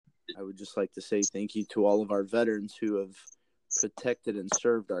I would just like to say thank you to all of our veterans who have protected and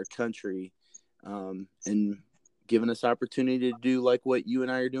served our country, and given us opportunity to do like what you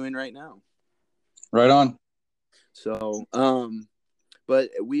and I are doing right now. Right on. So, but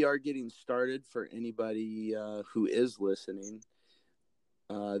we are getting started for anybody who is listening.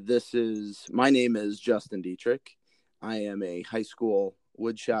 My name is Justin Dietrich. I am a high school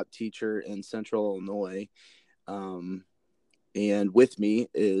woodshop teacher in Central Illinois. And with me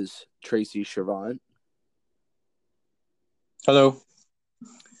is Tracy Chavant. Hello.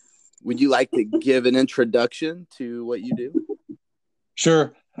 Would you like to give an introduction to what you do?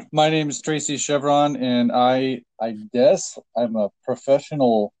 Sure. My name is Tracy Chevron, and I guess I'm a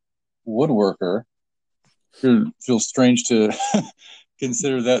professional woodworker. It feels strange to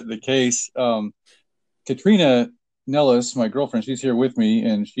consider that the case. Katrina Nellis, my girlfriend, she's here with me,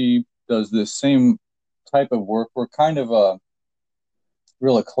 and she does this same type of work. We're kind of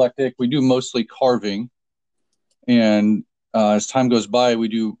real eclectic. We do mostly carving, and as time goes by, we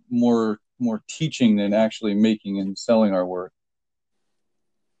do more teaching than actually making and selling our work.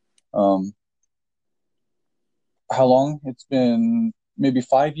 How long? It's been maybe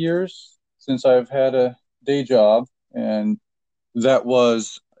 5 years since I've had a day job, and that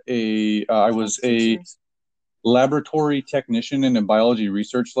was I was a laboratory technician in a biology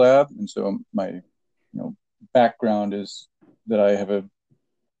research lab, and so my background is that I have a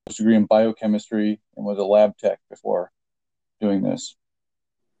degree in biochemistry and was a lab tech before doing this.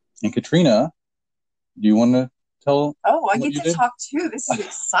 And Katrina, do you want to tell? Oh, I get to talk too. This is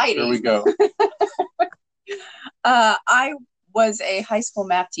exciting. There we go. I was a high school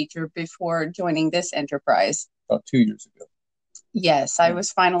math teacher before joining this enterprise. About 2 years ago. Yes, I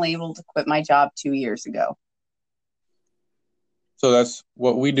was finally able to quit my job 2 years ago. So that's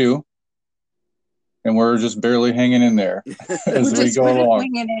what we do. And we're just barely hanging in there as we go along. We're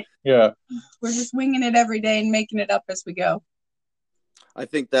just winging it. Yeah. We're just winging it every day and making it up as we go. I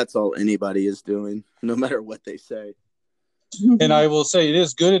think that's all anybody is doing, no matter what they say. And I will say it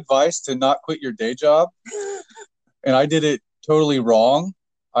is good advice to not quit your day job. And I did it totally wrong.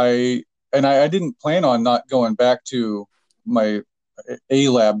 I didn't plan on not going back to my A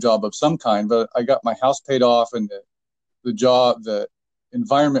lab job of some kind, but I got my house paid off, and the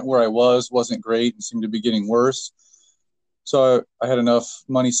environment where I wasn't great and seemed to be getting worse. So I had enough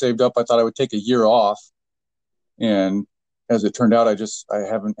money saved up. I thought I would take a year off. And as it turned out, I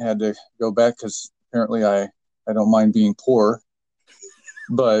haven't had to go back because apparently I don't mind being poor.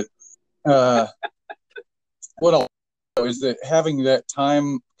 But what I'll know is that having that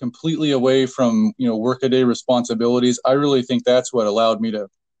time completely away from, workaday responsibilities, I really think that's what allowed me to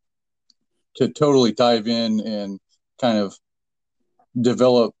totally dive in and kind of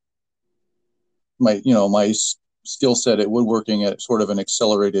develop my skill set at woodworking at sort of an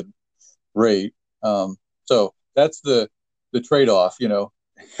accelerated rate. So that's the trade-off,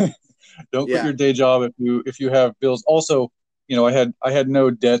 Don't quit your day job if you have bills. Also, I had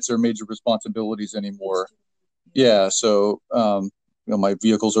no debts or major responsibilities anymore. Yeah, so my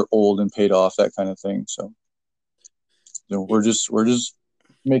vehicles are old and paid off, that kind of thing. So we're just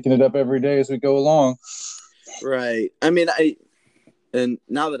making it up every day as we go along. Right. I mean, and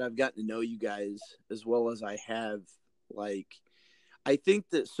now that I've gotten to know you guys as well as I have, I think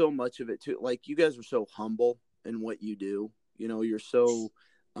that so much of it too, you guys are so humble in what you do. You're so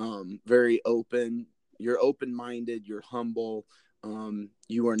very open. You're open-minded. You're humble.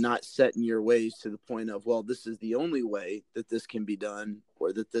 You are not set in your ways to the point of, well, this is the only way that this can be done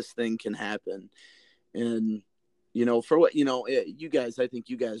or that this thing can happen. And, for what, you guys, I think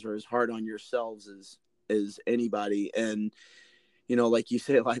you guys are as hard on yourselves as anybody. And, like you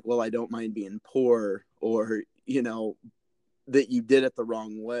say, well, I don't mind being poor, or, that you did it the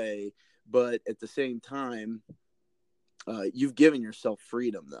wrong way. But at the same time, you've given yourself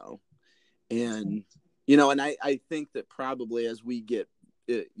freedom, though. And, and I think that probably as we get,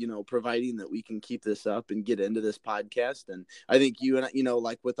 providing that we can keep this up and get into this podcast, and I think you and I,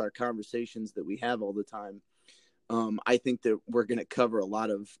 with our conversations that we have all the time, I think that we're going to cover a lot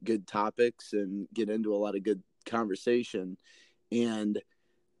of good topics and get into a lot of good conversation. And,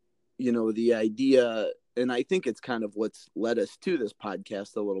 the idea, and I think it's kind of what's led us to this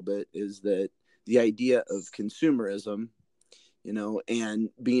podcast a little bit, is that the idea of consumerism, and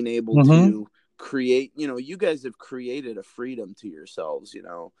being able to create, you guys have created a freedom to yourselves,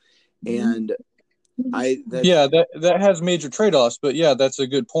 and that has major trade-offs, but yeah, that's a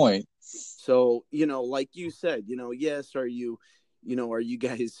good point. So, like you said, yes, are you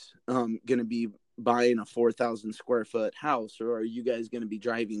guys going to be buying a 4,000 square foot house, or are you guys going to be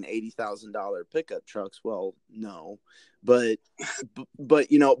driving $80,000 pickup trucks? Well, no, but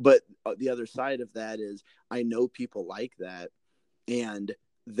the other side of that is I know people like that, and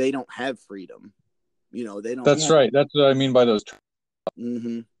they don't have freedom. They don't. That's right. That's what I mean by those.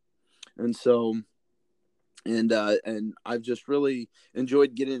 Mm-hmm. And so, and I've just really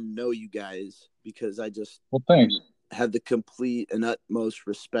enjoyed getting to know you guys, because I just thanks. Have the complete and utmost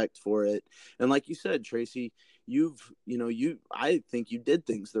respect for it. And like you said, Tracy, I think you did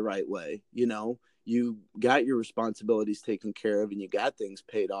things the right way. You got your responsibilities taken care of, and you got things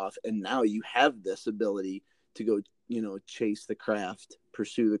paid off, and now you have this ability to go, chase the craft,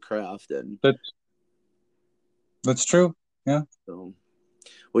 pursue the craft. And that's true. Yeah. So,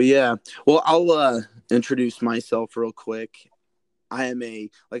 well, yeah. Well, I'll introduce myself real quick. I am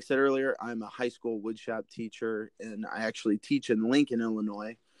like I said earlier, I'm a high school woodshop teacher, and I actually teach in Lincoln,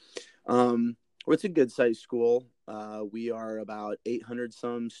 Illinois. It's a good sized school. We are about 800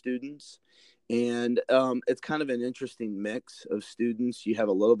 some students, and it's kind of an interesting mix of students. You have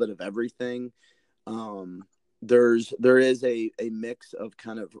a little bit of everything. There is a mix of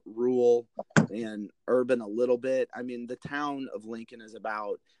kind of rural and urban a little bit. I mean, the town of Lincoln is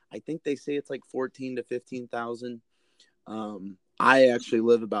about, I think they say it's like 14 to 15,000. I actually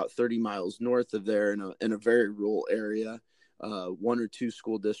live about 30 miles north of there in a very rural area, one or two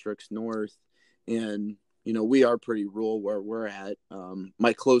school districts north. And, we are pretty rural where we're at.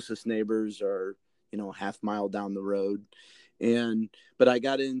 My closest neighbors are, a half mile down the road. But I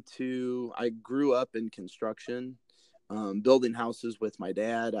grew up in construction, building houses with my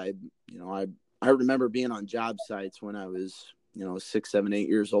dad. I remember being on job sites when I was, 6, 7, 8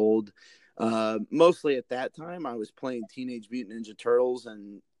 years old. Mostly at that time, I was playing Teenage Mutant Ninja Turtles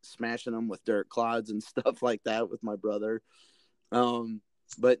and smashing them with dirt clods and stuff like that with my brother.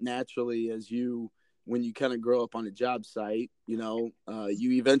 But naturally, when you kind of grow up on a job site, you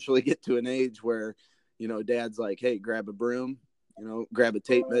eventually get to an age where, dad's like, hey, grab a broom, grab a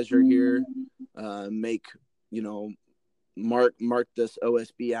tape measure here, make, mark this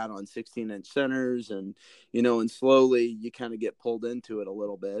OSB out on 16-inch centers, and, and slowly you kind of get pulled into it a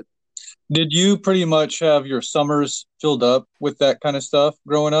little bit. Did you pretty much have your summers filled up with that kind of stuff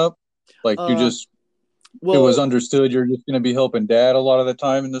growing up? Like it was understood you're just going to be helping dad a lot of the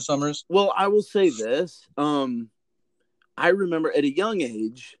time in the summers? Well, I will say this. I remember at a young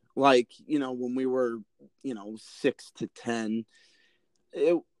age, like, when we were, 6 to 10,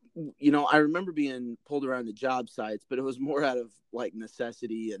 I remember being pulled around to job sites, but it was more out of like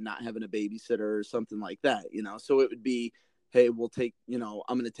necessity and not having a babysitter or something like that, so it would be, hey, we'll take, I'm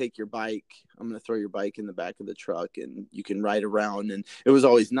going to take your bike. I'm going to throw your bike in the back of the truck and you can ride around. And it was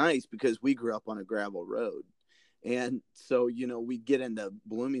always nice because we grew up on a gravel road. And so, we'd get into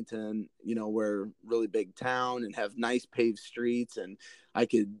Bloomington, we're a really big town and have nice paved streets, and I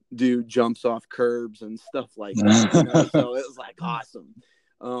could do jumps off curbs and stuff like that. So it was like awesome.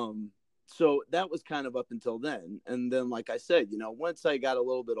 So that was kind of up until then. And then, like I said, once I got a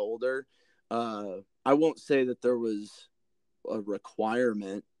little bit older, I won't say that there was a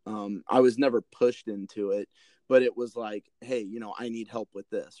requirement. I was never pushed into it, but it was like, hey, I need help with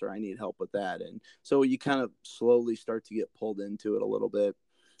this, or I need help with that. And so you kind of slowly start to get pulled into it a little bit.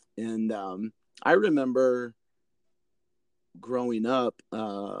 And I remember growing up,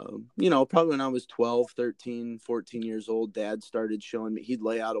 probably when I was 12, 13, 14 years old, Dad started showing me, he'd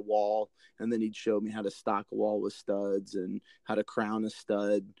lay out a wall, and then he'd show me how to stock a wall with studs and how to crown a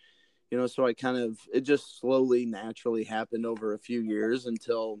stud. So it just slowly, naturally happened over a few years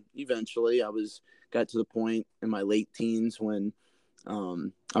until eventually I got to the point in my late teens when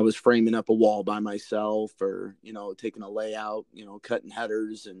I was framing up a wall by myself, or, taking a layout, cutting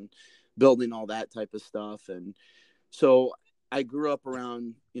headers and building all that type of stuff. And so I grew up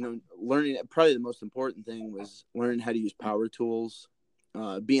around, learning. Probably the most important thing was learning how to use power tools,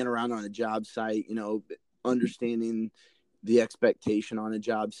 being around on a job site, understanding the expectation on a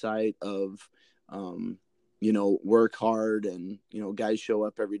job site of, work hard, and, guys show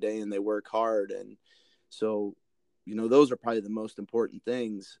up every day and they work hard. And so, those are probably the most important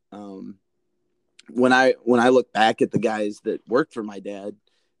things. When I look back at the guys that worked for my dad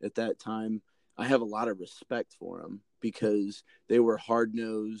at that time, I have a lot of respect for them because they were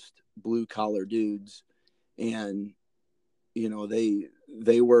hard-nosed, blue-collar dudes, and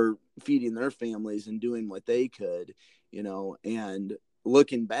they were feeding their families and doing what they could, and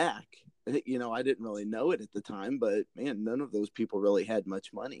looking back, I didn't really know it at the time, but man, none of those people really had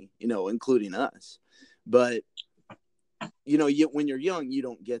much money, including us. But, when you're young, you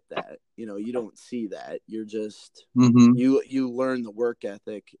don't get that. You don't see that. You're just Mm-hmm. you learn the work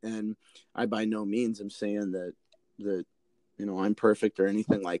ethic, and I by no means am saying that I'm perfect or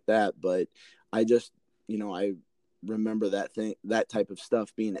anything like that, but I just I remember that type of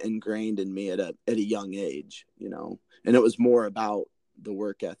stuff being ingrained in me at a young age, and it was more about the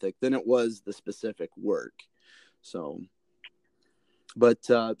work ethic than it was the specific work. So, but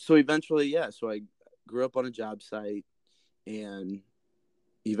so eventually, so I grew up on a job site and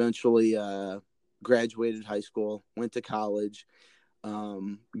eventually graduated high school, went to college,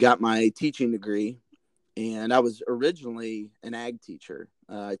 got my teaching degree. And I was originally an ag teacher.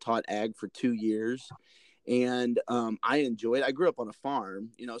 I taught ag for 2 years, and I enjoyed. I grew up on a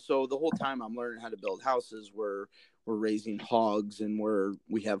farm, so the whole time I'm learning how to build houses. We're raising hogs, and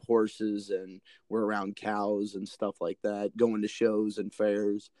we have horses, and we're around cows and stuff like that, going to shows and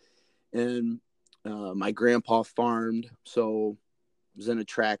fairs. And my grandpa farmed, so I was in a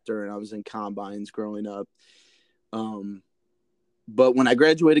tractor and I was in combines growing up. But when I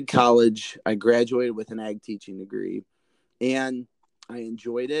graduated college, I graduated with an ag teaching degree, and I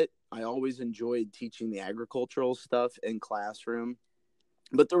enjoyed it. I always enjoyed teaching the agricultural stuff in classroom,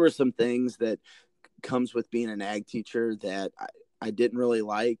 but there were some things that comes with being an ag teacher that I didn't really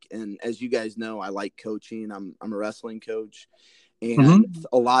like. And as you guys know, I like coaching. I'm a wrestling coach, and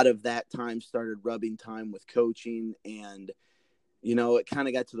a lot of that time started rubbing time with coaching. And, it kind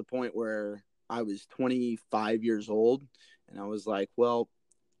of got to the point where I was 25 years old, and I was like, well,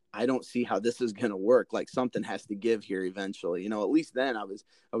 I don't see how this is going to work. Like, something has to give here eventually. At least then I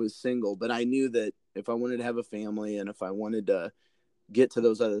was single, but I knew that if I wanted to have a family and if I wanted to get to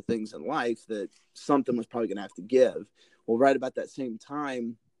those other things in life, that something was probably going to have to give. Well, right about that same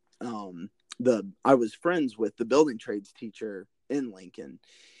time, I was friends with the building trades teacher in Lincoln,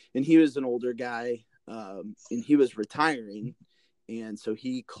 and he was an older guy, and he was retiring. And so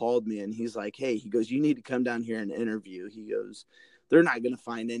he called me and he's like, hey, he goes, you need to come down here and interview. He goes, they're not going to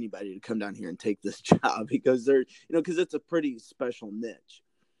find anybody to come down here and take this job because because it's a pretty special niche.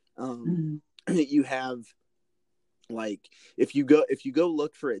 You have, like, if you go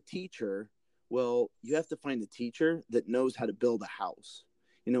look for a teacher, well, you have to find a teacher that knows how to build a house.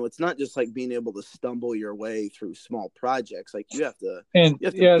 It's not just like being able to stumble your way through small projects. Like, you have to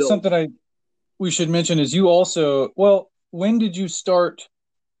build. Something we should mention is you also, when did you start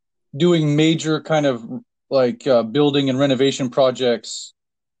doing major kind of like building and renovation projects,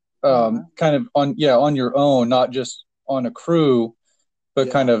 kind of on your own, not just on a crew, but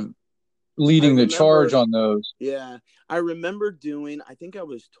kind of leading the charge on those? Yeah. I remember I think I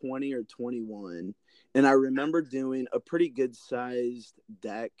was 20 or 21, and I remember doing a pretty good sized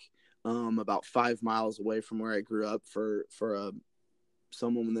deck about 5 miles away from where I grew up for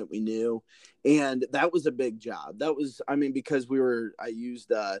someone that we knew. And that was a big job. That was, because I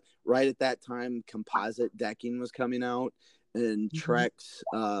used right at that time, composite decking was coming out, and Trex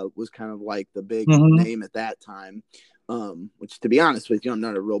was kind of like the big name at that time. Which, to be honest with you, I'm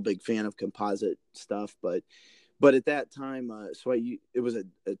not a real big fan of composite stuff, but at that time, it was a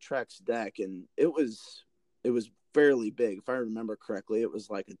Trex deck, and it was fairly big. If I remember correctly, it was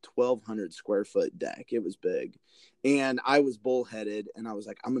like a 1,200 square foot deck. It was big, and I was bullheaded, and I was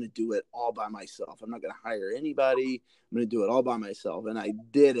like, I'm going to do it all by myself. I'm not going to hire anybody. I'm going to do it all by myself. And I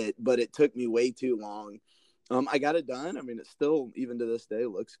did it, but it took me way too long. I got it done. It still, even to this day,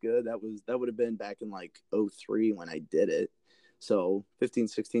 looks good. That would have been back in like 2003 when I did it. So 15,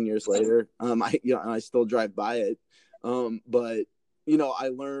 16 years later, I still drive by it. But I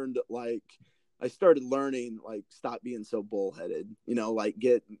learned, like, I started learning, like, stop being so bullheaded, like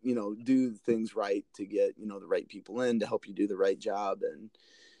do things right to get, the right people in to help you do the right job. And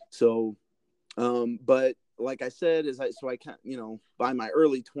so, but like I said, I can't, by my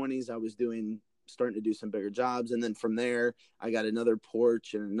early 20s, I was starting to do some bigger jobs. And then from there, I got another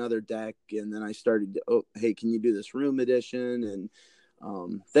porch and another deck. And then I started, hey, can you do this room addition?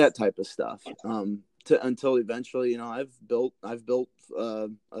 And that type of stuff. Until eventually, I've built a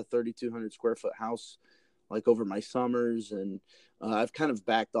 3,200 square foot house, like, over my summers. And I've kind of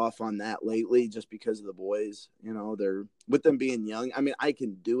backed off on that lately just because of the boys. They're, with them being young, I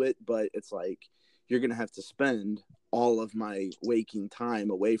can do it, but it's like, you're going to have to spend all of my waking time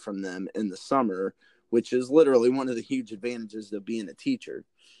away from them in the summer, which is literally one of the huge advantages of being a teacher.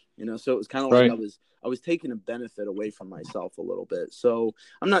 So it was kind of like I was taking a benefit away from myself a little bit. So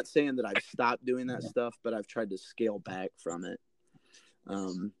I'm not saying that I've stopped doing that stuff, but I've tried to scale back from it.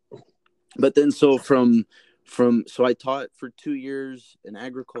 But then, so so I taught for 2 years in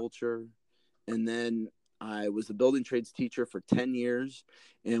agriculture, and then I was the building trades teacher for 10 years,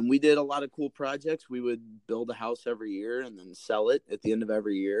 and we did a lot of cool projects. We would build a house every year and then sell it at the end of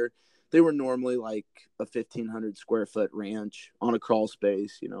every year. They were normally like a 1,500 square foot ranch on a crawl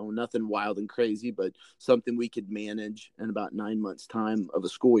space, nothing wild and crazy, but something we could manage in about 9 months' time of a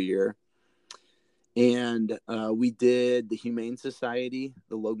school year. And we did the Humane Society,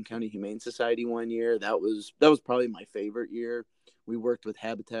 the Logan County Humane Society one year. That was probably my favorite year. We worked with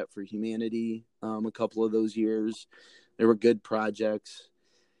Habitat for Humanity a couple of those years. They were good projects.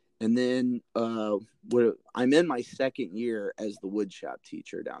 And then I'm in my second year as the woodshop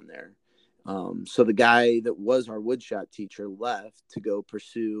teacher down there. So the guy that was our woodshop teacher left to go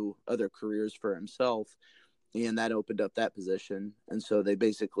pursue other careers for himself. And that opened up that position. And so they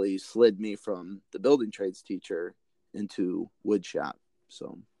basically slid me from the building trades teacher into woodshop.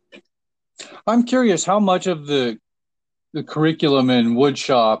 So I'm curious how much of the curriculum in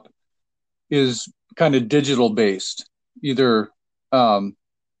woodshop is kind of digital based, either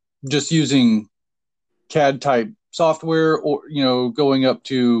just using CAD type software or, going up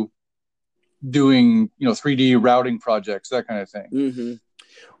to doing, 3D routing projects, that kind of thing. Mm-hmm.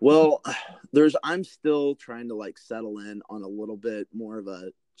 Well, I'm still trying to settle in on a little bit more of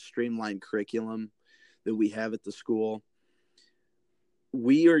a streamlined curriculum that we have at the school.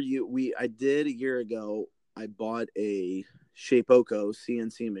 I did a year ago, I bought a Shapeoko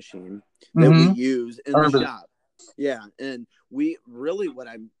CNC machine that we use in the shop. Yeah. And we really,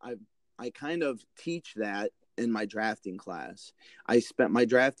 I kind of teach that in my drafting class. My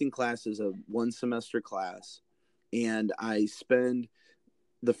drafting class is a 1 semester class, and I spend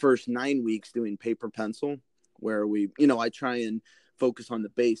the first 9 weeks doing paper pencil, where I try and focus on the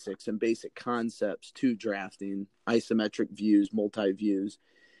basics and basic concepts to drafting, isometric views, multi-views.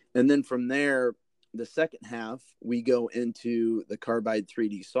 And then from there, the second half, we go into the Carbide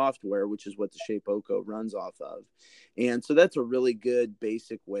 3D software, which is what the Shapeoko runs off of. And so that's a really good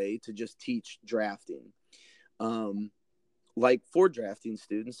basic way to just teach drafting. For drafting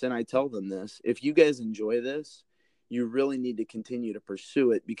students, and I tell them this, if you guys enjoy this, you really need to continue to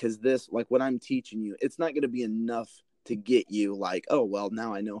pursue it, because this, what I'm teaching you, it's not going to be enough to get you oh, well,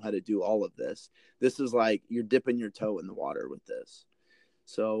 now I know how to do all of this. This is you're dipping your toe in the water with this.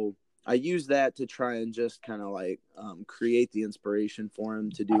 So I use that to try and just kind of create the inspiration for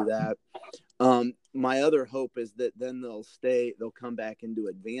them to do that. My other hope is that then they'll come back into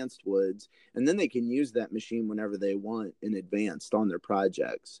advanced woods, and then they can use that machine whenever they want in advanced on their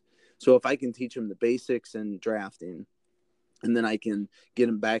projects. So if I can teach them the basics and drafting, and then I can get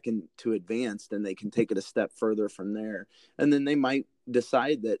them back into advanced, and they can take it a step further from there. And then they might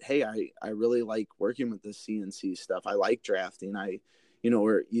decide that, hey, I really like working with the CNC stuff. I like drafting.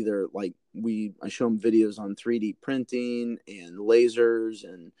 Or either I show them videos on 3D printing and lasers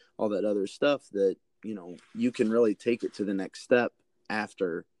and all that other stuff that, you can really take it to the next step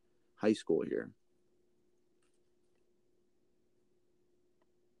after high school here.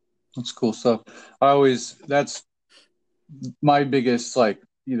 That's cool stuff. That's my biggest,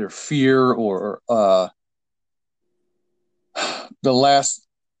 either fear or the last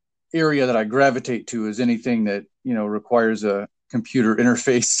area that I gravitate to is anything that, requires a computer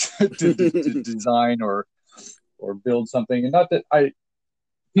interface to design or build something. And not that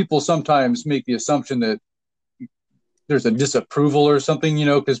people sometimes make the assumption that there's a disapproval or something,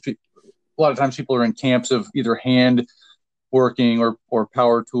 because a lot of times people are in camps of either hand working or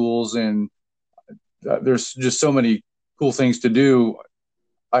power tools, and there's just so many cool things to do.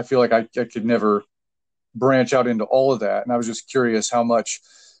 I feel like I could never branch out into all of that. And I was just curious how much,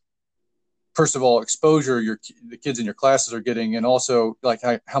 first of all, exposure the kids in your classes are getting, and also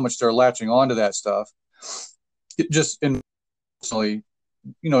how much they're latching onto that stuff. None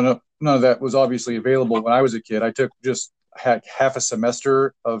of that was obviously available when I was a kid. I had half a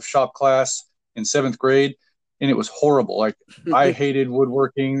semester of shop class in 7th grade, and it was horrible. I hated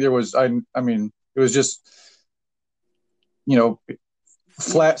woodworking. It was just,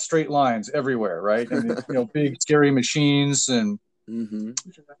 flat, straight lines everywhere, right? And big, scary machines, and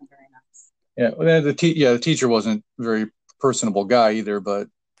Which wasn't very nice. yeah, the teacher wasn't a very personable guy either. But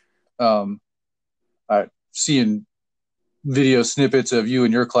seeing video snippets of you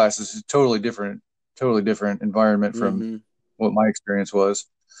and your classes is totally different environment from what my experience was.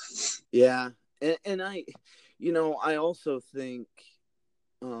 Yeah, and I also think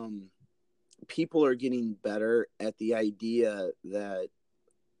people are getting better at the idea that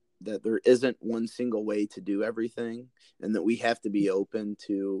there isn't one single way to do everything, and that we have to be open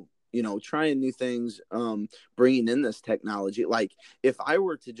to, trying new things, bringing in this technology. If I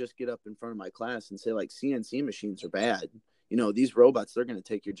were to just get up in front of my class and say CNC machines are bad, these robots, they're going to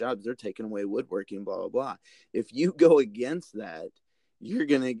take your jobs. They're taking away woodworking, blah, blah, blah. If you go against that, you're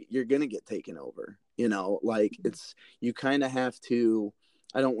going to get taken over, like you kind of have to,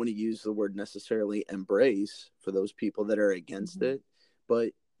 I don't want to use the word necessarily embrace for those people that are against it,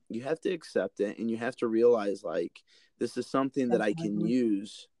 but you have to accept it, and you have to realize like, this is something that I can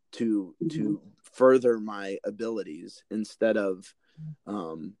use to further my abilities instead of,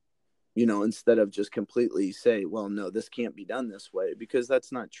 instead of just completely say, well, no, this can't be done this way, because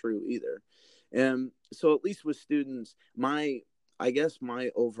that's not true either. And so at least with students, I guess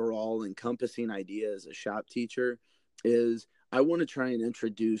my overall encompassing idea as a shop teacher is I want to try and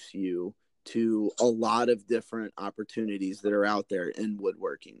introduce you to a lot of different opportunities that are out there in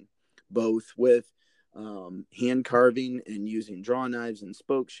woodworking, both with hand carving and using draw knives and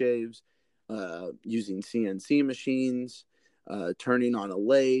spoke shaves, using CNC machines, turning on a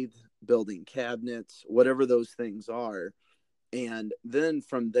lathe, building cabinets, whatever those things are. And then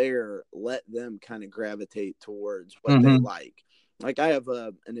from there, let them kind of gravitate towards what they like. Like I have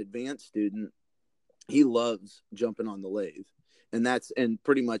an advanced student. He loves jumping on the lathe. And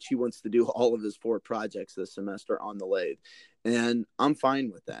pretty much he wants to do all of his 4 projects this semester on the lathe. And I'm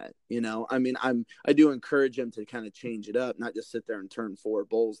fine with that. I mean, I do encourage him to kind of change it up, not just sit there and turn 4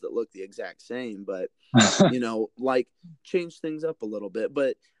 bowls that look the exact same, but, like change things up a little bit.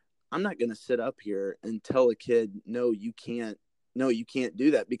 But I'm not going to sit up here and tell a kid, no, you can't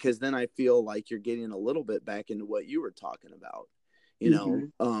do that, because then I feel like you're getting a little bit back into what you were talking about,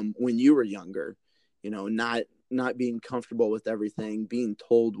 when you were younger, not being comfortable with everything, being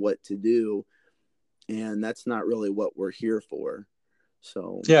told what to do. And that's not really what we're here for.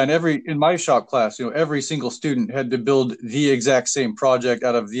 So, yeah. And in my shop class, every single student had to build the exact same project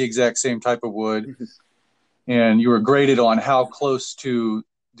out of the exact same type of wood. And you were graded on how close to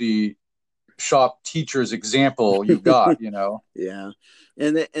the shop teacher's example you got, Yeah.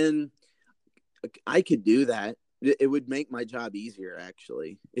 And I could do that. It would make my job easier.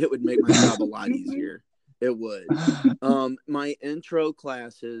 Actually, it would make my job a lot easier. It would. My intro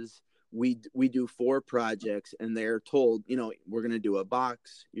classes, we do 4 projects, and they're told, we're going to do a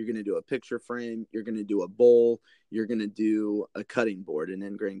box, you're going to do a picture frame, you're going to do a bowl, you're going to do a cutting board, an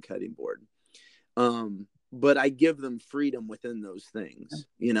end grain cutting board. But I give them freedom within those things,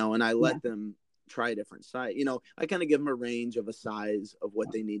 and I let them try different size. I kind of give them a range of a size of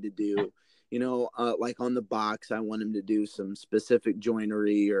what they need to do. Like on the box, I want them to do some specific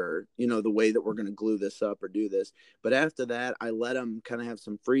joinery, or, the way that we're going to glue this up or do this. But after that, I let them kind of have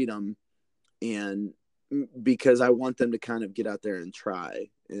some freedom, and because I want them to kind of get out there and try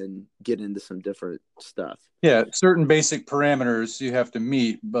and get into some different stuff. Yeah. Certain basic parameters you have to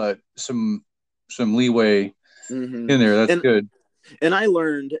meet, but some leeway in there. That's good. And I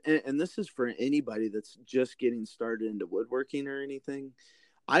learned, and this is for anybody that's just getting started into woodworking or anything,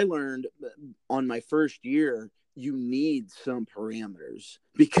 I learned on my first year, you need some parameters,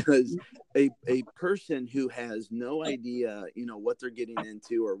 because a person who has no idea, what they're getting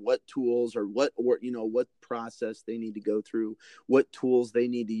into, or what tools, or what process they need to go through, what tools they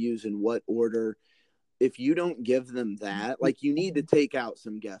need to use in what order. If you don't give them that, like, you need to take out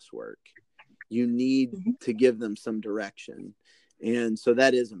some guesswork. You need to give them some direction. And so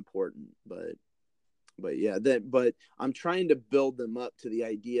that is important, but yeah, but I'm trying to build them up to the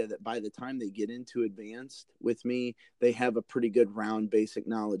idea that by the time they get into advanced with me, they have a pretty good round basic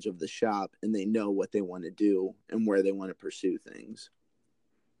knowledge of the shop, and they know what they want to do and where they want to pursue things.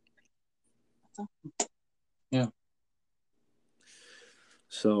 Yeah.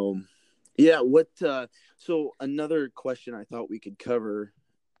 So, yeah, so another question I thought we could cover,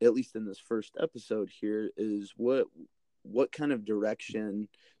 at least in this first episode here, is what kind of direction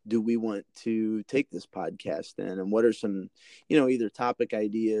do we want to take this podcast in, and what are some, either topic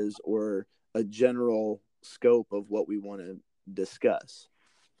ideas or a general scope of what we want to discuss?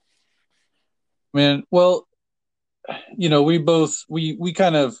 Man, well, we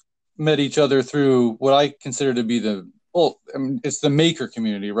kind of met each other through what I consider to be it's the maker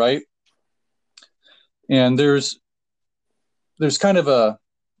community, right? And there's kind of a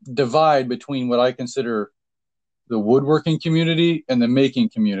divide between what I consider the woodworking community and the making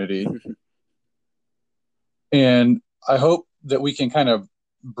community. And I hope that we can kind of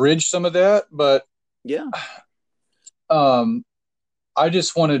bridge some of that, but yeah, I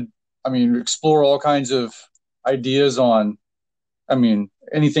just wanted, explore all kinds of ideas on,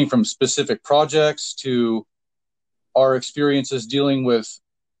 anything from specific projects to our experiences dealing with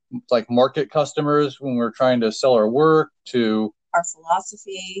like market customers when we're trying to sell our work, to our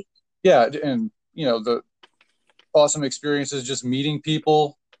philosophy. Yeah. And, the awesome experiences just meeting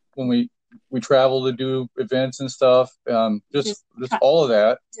people when we we travel to do events and stuff. Just all of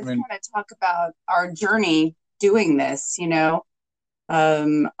that. Just kind of talk about our journey doing this,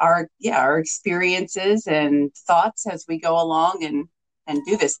 our experiences and thoughts as we go along and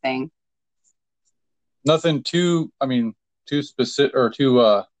do this thing. Nothing too specific or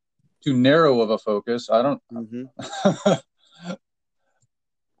too narrow of a focus. I don't. Mm-hmm.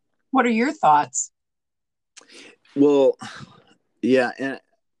 What are your thoughts? Well, yeah,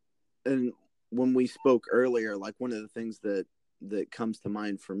 and when we spoke earlier, like one of the things that comes to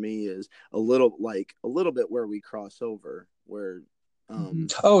mind for me is a little bit where we cross over, where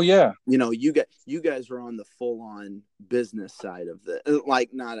oh yeah, you guys are on the full on business side of the,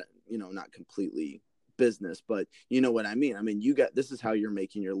 like, not completely business, but you know what I mean. I mean, this is how you're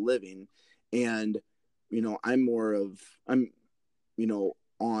making your living, and I'm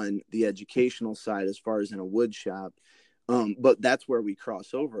on the educational side as far as in a wood shop. But that's where we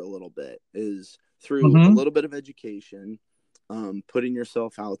cross over a little bit, is through a little bit of education, putting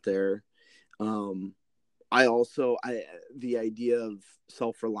yourself out there. The idea of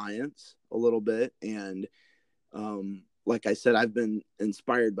self-reliance a little bit. And like I said, I've been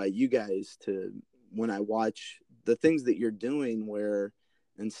inspired by you guys when I watch the things that you're doing, where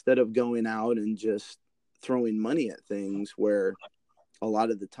instead of going out and just throwing money at things, where a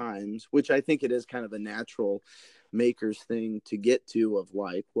lot of the times, which I think it is kind of a natural maker's thing to get to, of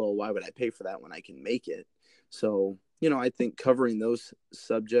like, well, why would I pay for that when I can make it? So, I think covering those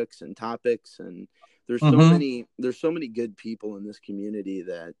subjects and topics, and there's so many good people in this community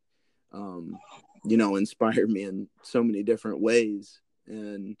that, inspire me in so many different ways.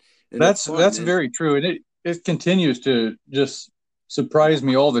 And that's very true. And it continues to just surprise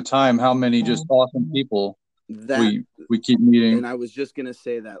me all the time, how many just awesome people we keep meeting. And I was just going to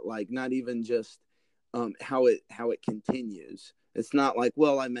say that, like, not even just how it continues. It's not like,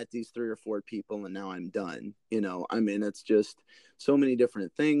 well, I met these 3 or 4 people and now I'm done. I mean, it's just so many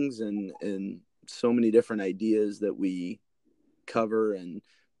different things and so many different ideas that we cover and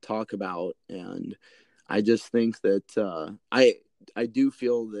talk about. And I just think that I do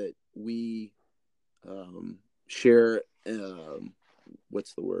feel that we share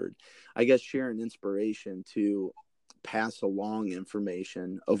what's the word? I guess share an inspiration to pass along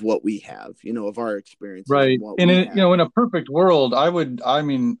information of what we have, of our experiences. Right. And in a perfect world, I would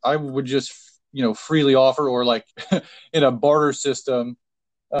just, freely offer, or like in a barter system,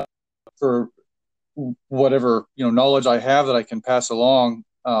 for whatever, knowledge I have that I can pass along.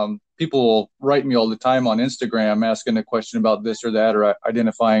 People will write me all the time on Instagram asking a question about this or that, or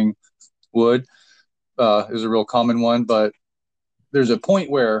identifying wood is a real common one. But there's a point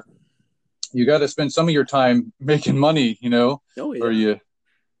where you got to spend some of your time making money, Oh, yeah. or you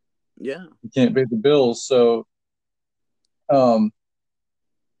can't pay the bills. So, I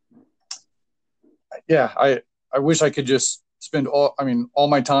wish I could just spend all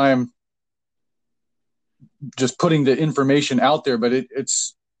my time just putting the information out there, but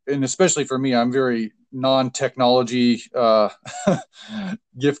it's, and especially for me, I'm very non-technology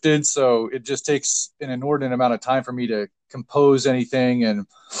gifted. So it just takes an inordinate amount of time for me to compose anything and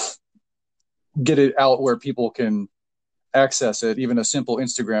get it out where people can access it. Even a simple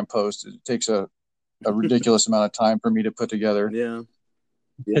Instagram post, it takes a ridiculous amount of time for me to put together. Yeah.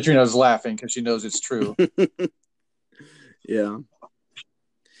 Katrina's laughing because she knows it's true. Yeah.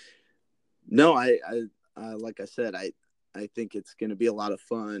 No, I like I said, I think it's going to be a lot of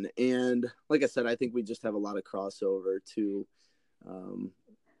fun. And like I said, I think we just have a lot of crossover to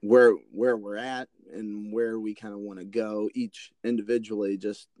where we're at and where we kind of want to go each individually,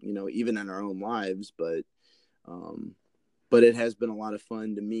 just, even in our own lives. But it has been a lot of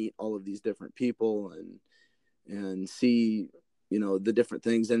fun to meet all of these different people and see, the different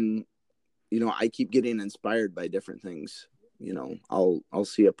things. And, I keep getting inspired by different things. I'll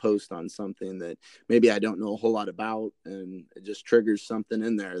see a post on something that maybe I don't know a whole lot about, and it just triggers something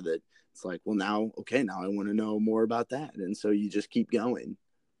in there that it's like, well, now I want to know more about that. And so you just keep going.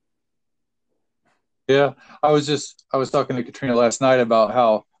 Yeah. I was talking to Katrina last night about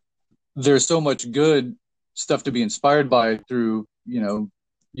how there's so much good stuff to be inspired by through,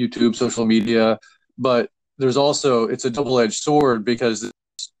 YouTube, social media, but there's also, it's a double-edged sword, because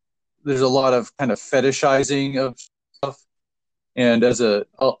there's a lot of kind of fetishizing of stuff. And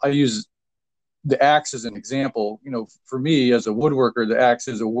I use the axe as an example. For me as a woodworker, the axe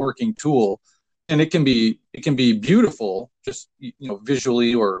is a working tool, and it can be beautiful, just,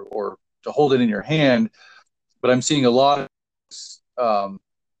 visually, or to hold it in your hand. But I'm seeing a lot of,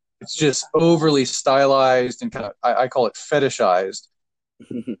 it's just overly stylized and kind of, I call it fetishized.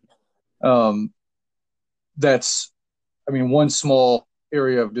 That's, one small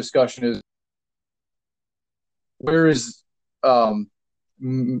area of discussion is where is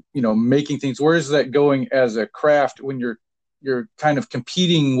making things, where is that going as a craft when you're kind of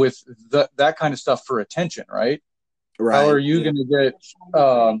competing with that kind of stuff for attention, right? How are you going to get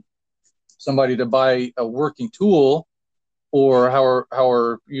somebody to buy a working tool, or how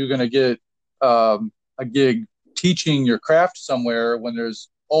are you going to get a gig teaching your craft somewhere when there's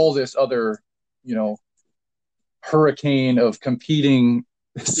all this other, hurricane of competing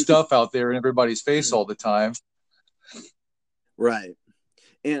stuff out there in everybody's face all the time? Right.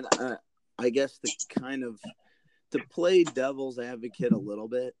 And I guess to play devil's advocate a little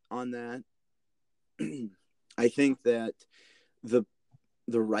bit on that, I think that the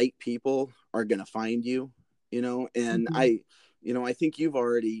right people are going to find you, and I think you've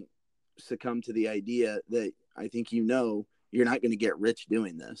already succumbed to the idea that I think you're not going to get rich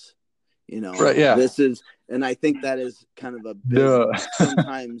doing this. Right, yeah. And I think that is kind of a big,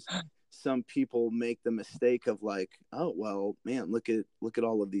 sometimes some people make the mistake of like, oh, well, man, look at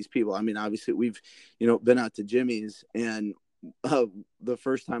all of these people. I mean, obviously we've, been out to Jimmy's, and the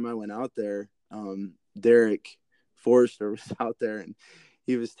first time I went out there, Derek Forrester was out there, and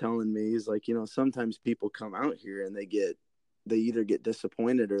he was telling me, he's like, sometimes people come out here and they either get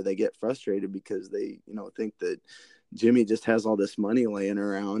disappointed or they get frustrated because they, think that Jimmy just has all this money laying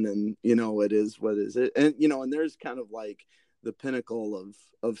around, and, it is, what is it? And, and there's kind of like the pinnacle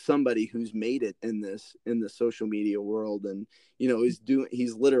of somebody who's made it in the social media world. And,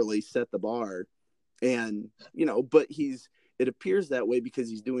 he's literally set the bar, and, but it appears that way because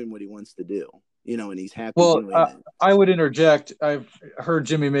he's doing what he wants to do, and he's happy doing it. I would interject. I've heard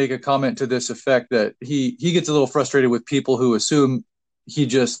Jimmy make a comment to this effect that he gets a little frustrated with people who assume he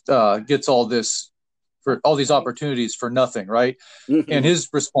just gets all these opportunities for nothing, right? Mm-hmm. And his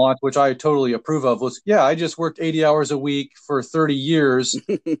response, which I totally approve of, was, yeah, I just worked 80 hours a week for 30 years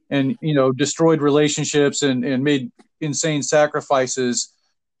and, destroyed relationships and made insane sacrifices.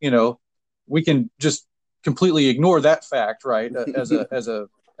 We can just completely ignore that fact, right? As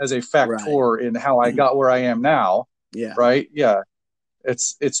a factor in how I got where I am now. Yeah. Right. Yeah.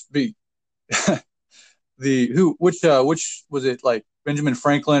 It's which was it, like Benjamin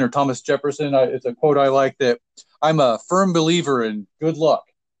Franklin or Thomas Jefferson? It's a quote I like, that I'm a firm believer in good luck.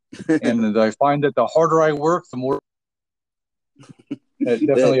 And I find that the harder I work, the more it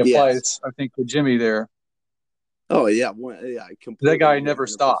definitely applies, yes. I think, to Jimmy there. Oh yeah. That guy never 100%.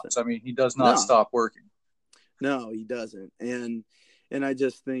 Stops. I mean, he does not stop working. No, he doesn't. And I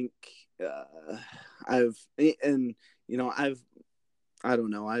just think I've been on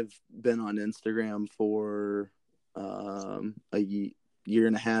Instagram for a year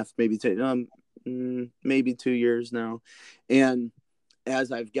and a half, maybe 2 years now. And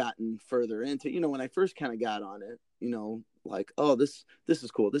as I've gotten further into, when I first kind of got on it, like, oh, this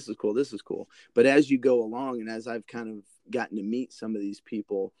is cool. This is cool. This is cool. But as you go along, and as I've kind of gotten to meet some of these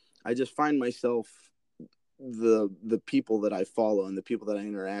people, I just find myself, the people that I follow and the people that I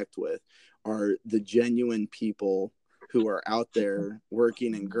interact with are the genuine people who are out there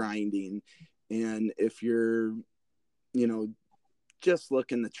working and grinding. And if you're, just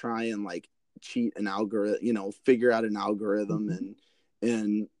looking to try and like cheat an algorithm, figure out an algorithm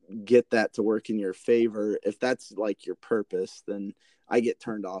and get that to work in your favor, if that's like your purpose, then I get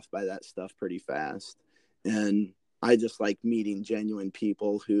turned off by that stuff pretty fast. And I just like meeting genuine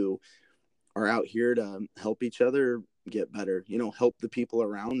people who are out here to help each other get better, help the people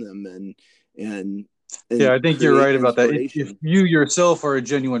around them. And yeah, I think you're right about that. If you yourself are a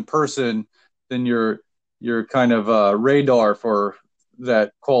genuine person, then you're kind of radar for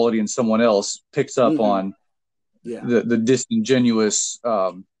that quality in someone else picks up on the disingenuous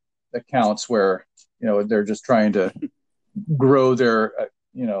accounts where, they're just trying to grow their,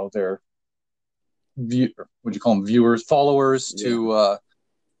 their what do you call them, viewers, followers, to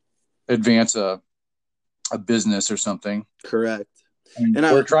advance a business or something. Correct. I mean,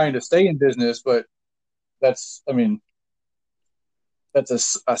 we're trying to stay in business, but that's a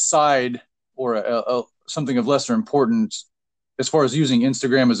side or a something of lesser importance as far as using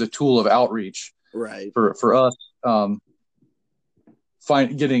Instagram as a tool of outreach. Right. For us,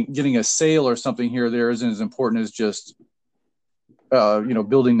 getting a sale or something here or there isn't as important as just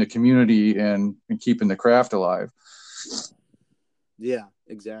building the community and keeping the craft alive. Yeah,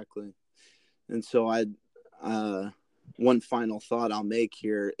 exactly. And so one final thought I'll make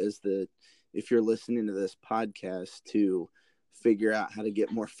here is that if you're listening to this podcast to figure out how to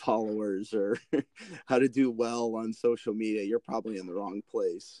get more followers or how to do well on social media, you're probably in the wrong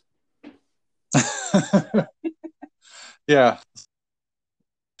place. Yeah.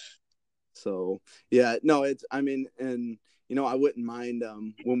 So, yeah, no, and I wouldn't mind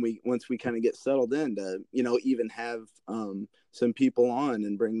once we kind of get settled in to, even have some people on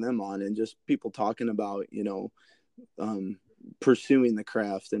and bring them on, and just people talking about, pursuing the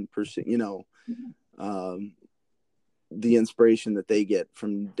craft and the inspiration that they get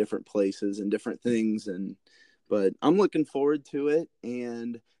from different places and different things. But I'm looking forward to it.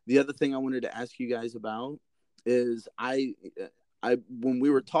 And the other thing I wanted to ask you guys about is when we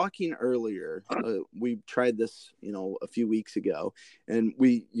were talking earlier, we tried this, a few weeks ago, and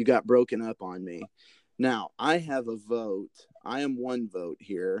you got broken up on me. Now I have a vote. I am one vote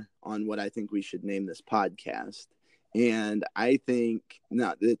here on what I think we should name this podcast. And I think,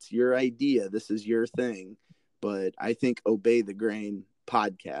 not, it's your idea. This is your thing, but I think Obey the Grain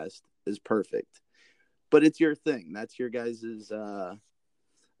podcast is perfect, but it's your thing. That's your guys's,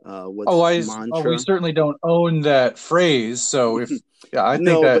 mantra. We certainly don't own that phrase. So I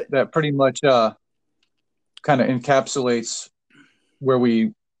think that pretty much kind of encapsulates where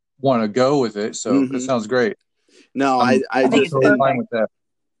we want to go with it. So It sounds great. No, I just fine with that.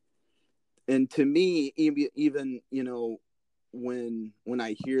 And to me, even when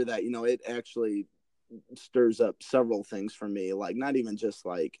I hear that, it actually stirs up several things for me. Like, not even just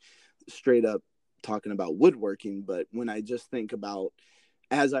like straight up talking about woodworking, but when I just think about,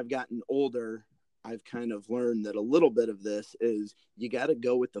 as I've gotten older, I've kind of learned that a little bit of this is you got to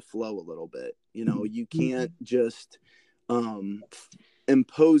go with the flow a little bit. You can't just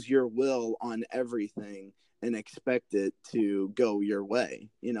impose your will on everything and expect it to go your way.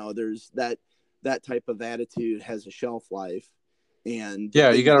 There's that type of attitude has a shelf life, and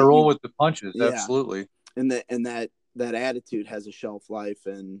you got to roll with the punches. Yeah. Absolutely. And that attitude has a shelf life,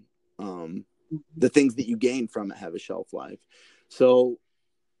 and the things that you gain from it have a shelf life. So,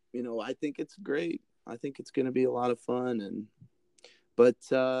 I think it's great. I think it's going to be a lot of fun. But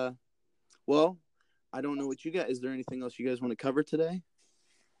I don't know what you guys, is there anything else you guys want to cover today?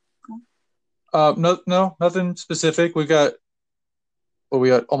 No, nothing specific. We got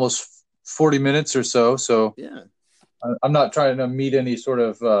almost 40 minutes or so. So yeah, I'm not trying to meet any sort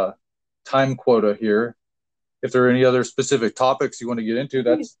of time quota here. If there are any other specific topics you want to get into,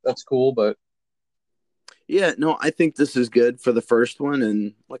 that's cool. But yeah, no, I think this is good for the first one.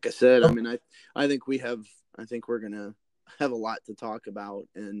 And like I said, I think we're going to have a lot to talk about.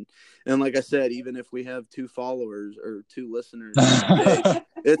 And like I said, even if we have 2 followers or 2 listeners, I'm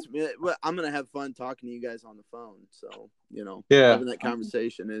going to have fun talking to you guys on the phone. So, having that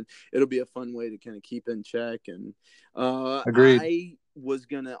conversation, and it'll be a fun way to kind of keep in check. And agreed. I was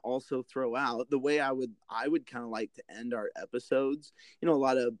going to also throw out the way I would kind of like to end our episodes. A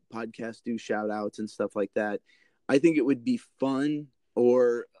lot of podcasts do shout outs and stuff like that. I think it would be fun,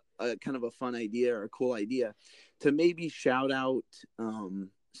 or kind of a fun idea or a cool idea, to maybe shout out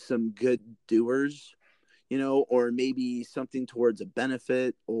some good doers, or maybe something towards a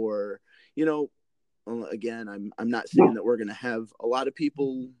benefit, or, again, I'm not saying that we're going to have a lot of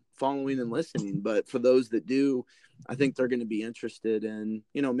people following and listening, but for those that do, I think they're going to be interested in,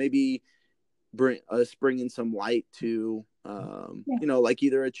 maybe bringing some light to, like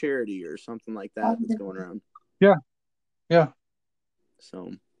either a charity or something like that that's going around. Yeah.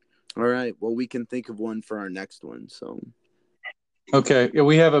 So, all right. Well, we can think of one for our next one. So, okay. Yeah,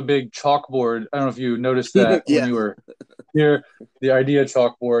 we have a big chalkboard. I don't know if you noticed that when you were here, the idea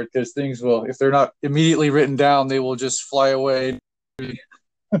chalkboard, because things will, if they're not immediately written down, they will just fly away.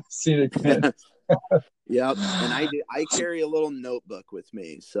 See it again. Yep. And I carry a little notebook with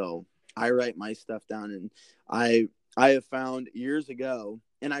me, so I write my stuff down. And I have found years ago,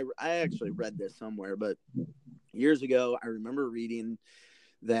 and I actually read this somewhere, but years ago, I remember reading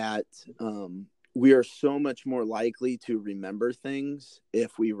that we are so much more likely to remember things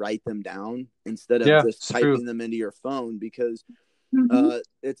if we write them down instead of just typing them into your phone, because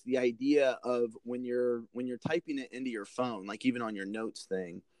it's the idea of when you're typing it into your phone, like even on your notes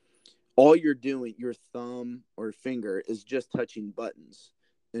thing, all you're doing, your thumb or finger is just touching buttons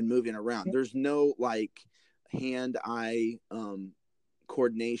and moving around. There's no like hand-eye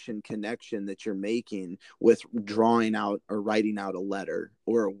coordination connection that you're making with drawing out or writing out a letter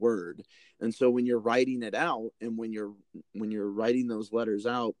or a word. And so when you're writing it out, and when you're writing those letters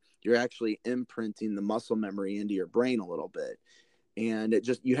out, you're actually imprinting the muscle memory into your brain a little bit. And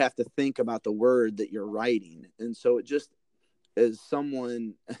you have to think about the word that you're writing. And so it just, as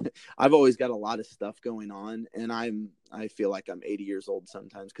someone, I've always got a lot of stuff going on, and I feel like I'm 80 years old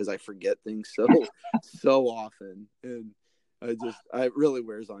sometimes because I forget things so often. And it really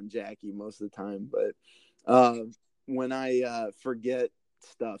wears on Jackie most of the time. But when I forget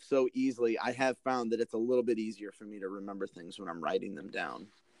stuff so easily, I have found that it's a little bit easier for me to remember things when I'm writing them down.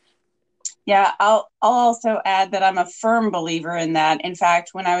 Yeah, I'll also add that I'm a firm believer in that. In fact,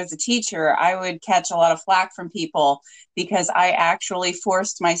 when I was a teacher, I would catch a lot of flack from people because I actually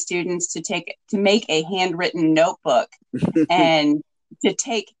forced my students to make a handwritten notebook and to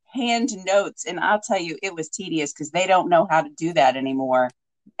take hand notes. And I'll tell you, it was tedious because they don't know how to do that anymore.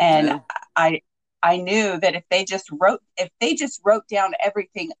 And Yeah. I I knew that if they just wrote down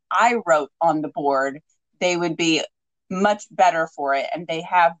everything I wrote on the board, they would be much better for it. And they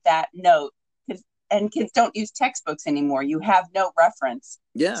have that note. And kids don't use textbooks anymore. You have no reference.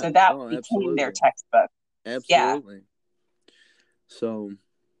 Yeah. So that Oh, became their absolutely. textbook. Yeah. Absolutely. So,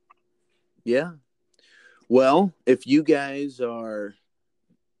 yeah. Well, if you guys are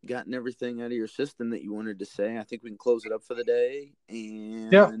gotten everything out of your system that you wanted to say, I think we can close it up for the day,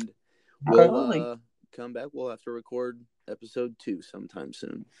 Yeah. and Okay. Absolutely. we'll come back. We'll have to record episode 2 sometime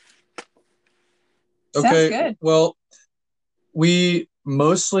soon. Sounds Okay. good. Well, we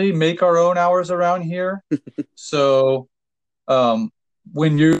mostly make our own hours around here. So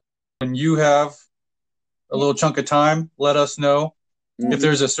when you have a little chunk of time, let us know. Mhm. If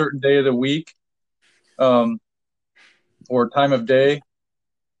there's a certain day of the week or time of day,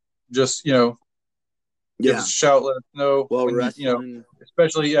 just give us a shout, let us know. Well, When wrestling.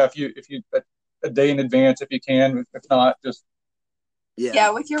 especially if you a day in advance if you can. If not, just Yeah,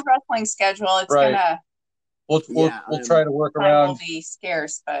 with your wrestling schedule, it's right. gonna We'll try to work time around will be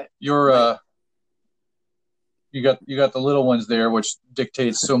scarce, but your you got the little ones there, which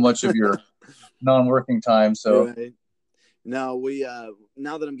dictates so much of your non-working time. So Right. No, we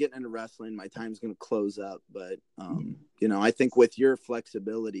now that I'm getting into wrestling, my time's going to close up. But I think with your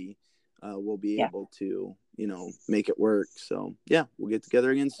flexibility, we'll be able to make it work. So yeah, we'll get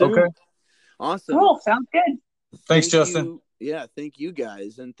together again soon. Okay. Awesome. cool. Sounds good. Thanks, Justin. Yeah, thank you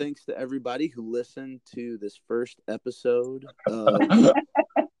guys, and thanks to everybody who listened to this first episode of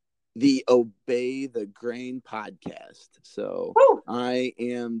the Obey the Grain podcast. So Woo! I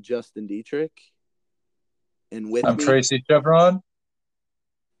am Justin Dietrich. And I'm me, Tracy Chevron.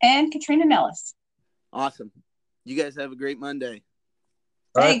 And Katrina Nellis. Awesome. You guys have a great Monday.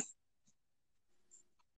 All right. Thanks.